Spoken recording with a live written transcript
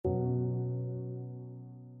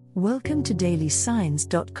Welcome to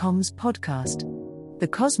dailysigns.com's podcast. The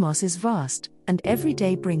cosmos is vast, and every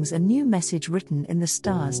day brings a new message written in the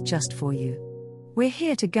stars just for you. We're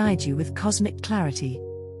here to guide you with cosmic clarity.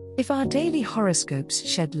 If our daily horoscopes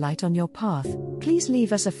shed light on your path, please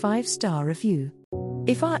leave us a 5-star review.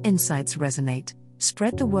 If our insights resonate,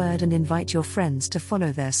 spread the word and invite your friends to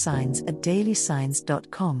follow their signs at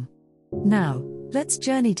dailysigns.com. Now, let's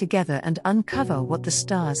journey together and uncover what the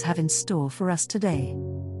stars have in store for us today.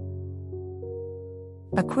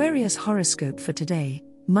 Aquarius horoscope for today,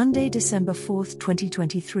 Monday, December 4th,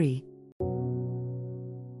 2023.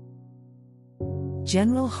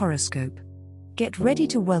 General horoscope. Get ready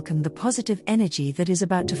to welcome the positive energy that is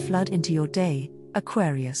about to flood into your day,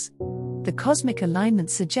 Aquarius. The cosmic alignment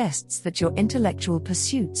suggests that your intellectual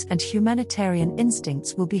pursuits and humanitarian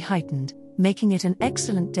instincts will be heightened, making it an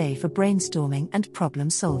excellent day for brainstorming and problem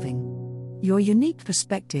solving. Your unique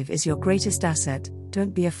perspective is your greatest asset.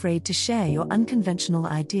 Don't be afraid to share your unconventional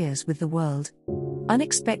ideas with the world.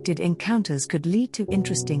 Unexpected encounters could lead to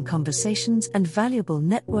interesting conversations and valuable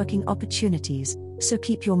networking opportunities, so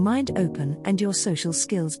keep your mind open and your social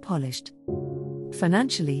skills polished.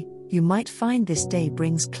 Financially, you might find this day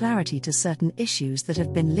brings clarity to certain issues that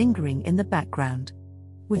have been lingering in the background.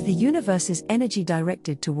 With the universe's energy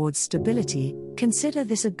directed towards stability, consider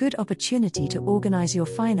this a good opportunity to organize your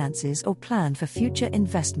finances or plan for future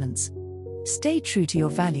investments. Stay true to your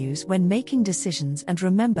values when making decisions and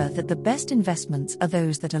remember that the best investments are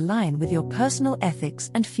those that align with your personal ethics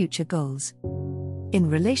and future goals. In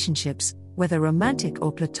relationships, whether romantic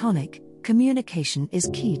or platonic, communication is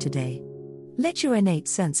key today. Let your innate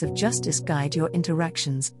sense of justice guide your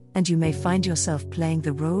interactions, and you may find yourself playing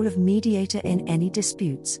the role of mediator in any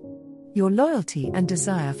disputes. Your loyalty and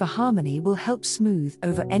desire for harmony will help smooth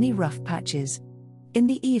over any rough patches. In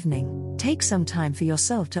the evening, take some time for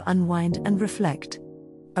yourself to unwind and reflect.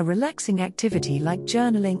 A relaxing activity like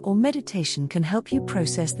journaling or meditation can help you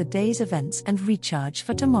process the day's events and recharge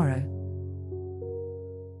for tomorrow.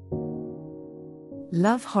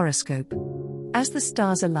 Love horoscope. As the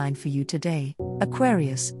stars align for you today,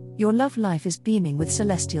 Aquarius, your love life is beaming with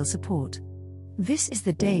celestial support. This is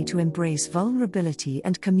the day to embrace vulnerability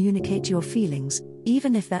and communicate your feelings,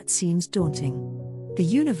 even if that seems daunting. The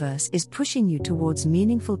universe is pushing you towards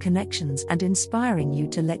meaningful connections and inspiring you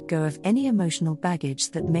to let go of any emotional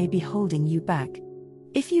baggage that may be holding you back.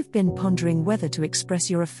 If you've been pondering whether to express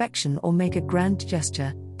your affection or make a grand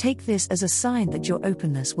gesture, take this as a sign that your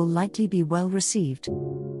openness will likely be well received.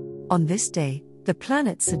 On this day, the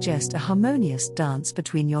planets suggest a harmonious dance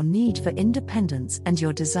between your need for independence and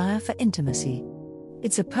your desire for intimacy.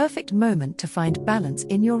 It's a perfect moment to find balance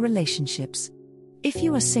in your relationships. If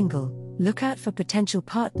you are single, look out for potential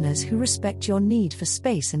partners who respect your need for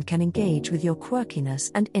space and can engage with your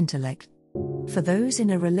quirkiness and intellect. For those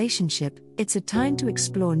in a relationship, it's a time to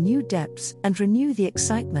explore new depths and renew the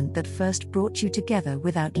excitement that first brought you together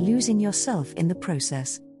without losing yourself in the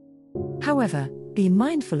process. However, be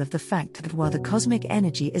mindful of the fact that while the cosmic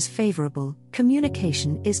energy is favorable,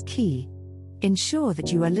 communication is key. Ensure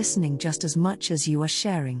that you are listening just as much as you are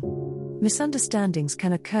sharing. Misunderstandings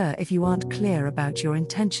can occur if you aren't clear about your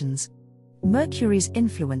intentions. Mercury's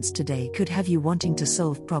influence today could have you wanting to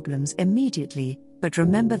solve problems immediately, but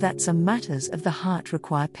remember that some matters of the heart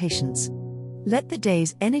require patience. Let the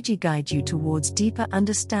day's energy guide you towards deeper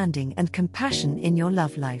understanding and compassion in your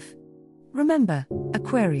love life. Remember,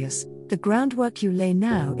 Aquarius, the groundwork you lay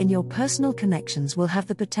now in your personal connections will have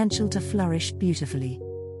the potential to flourish beautifully.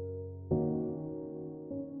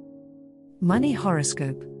 Money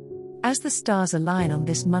horoscope. As the stars align on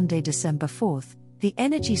this Monday, December 4th, the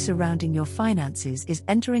energy surrounding your finances is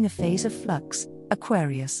entering a phase of flux,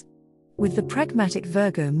 Aquarius. With the pragmatic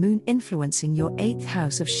Virgo moon influencing your 8th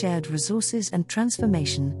house of shared resources and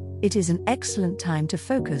transformation, it is an excellent time to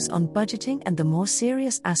focus on budgeting and the more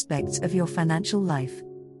serious aspects of your financial life.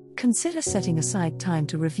 Consider setting aside time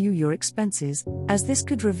to review your expenses, as this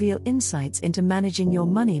could reveal insights into managing your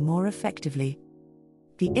money more effectively.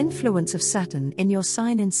 The influence of Saturn in your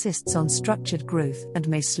sign insists on structured growth and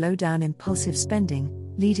may slow down impulsive spending,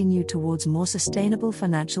 leading you towards more sustainable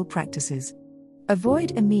financial practices.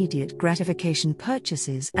 Avoid immediate gratification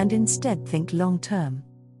purchases and instead think long-term.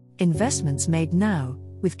 Investments made now,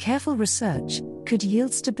 with careful research, could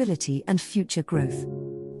yield stability and future growth.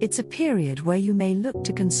 It's a period where you may look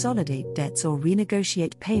to consolidate debts or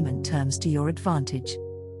renegotiate payment terms to your advantage.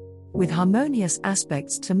 With harmonious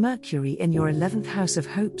aspects to Mercury in your 11th house of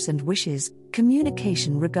hopes and wishes,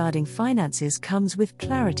 communication regarding finances comes with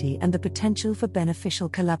clarity and the potential for beneficial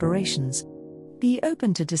collaborations. Be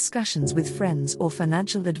open to discussions with friends or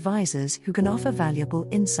financial advisors who can offer valuable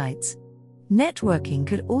insights. Networking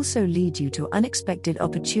could also lead you to unexpected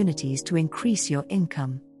opportunities to increase your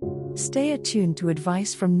income. Stay attuned to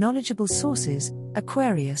advice from knowledgeable sources,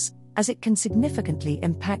 Aquarius, as it can significantly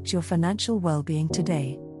impact your financial well-being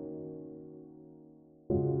today.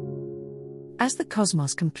 As the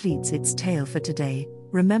cosmos completes its tale for today,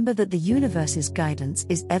 remember that the universe's guidance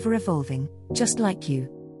is ever evolving, just like you.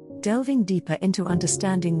 Delving deeper into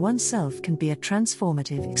understanding oneself can be a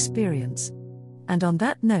transformative experience. And on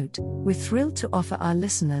that note, we're thrilled to offer our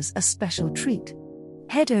listeners a special treat.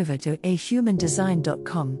 Head over to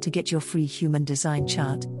ahumandesign.com to get your free human design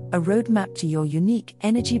chart, a roadmap to your unique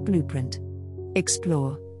energy blueprint.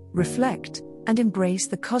 Explore, reflect, and embrace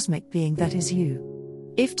the cosmic being that is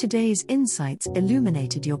you. If today's insights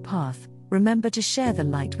illuminated your path, remember to share the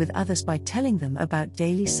light with others by telling them about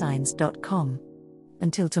dailysigns.com.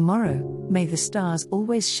 Until tomorrow, may the stars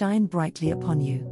always shine brightly upon you.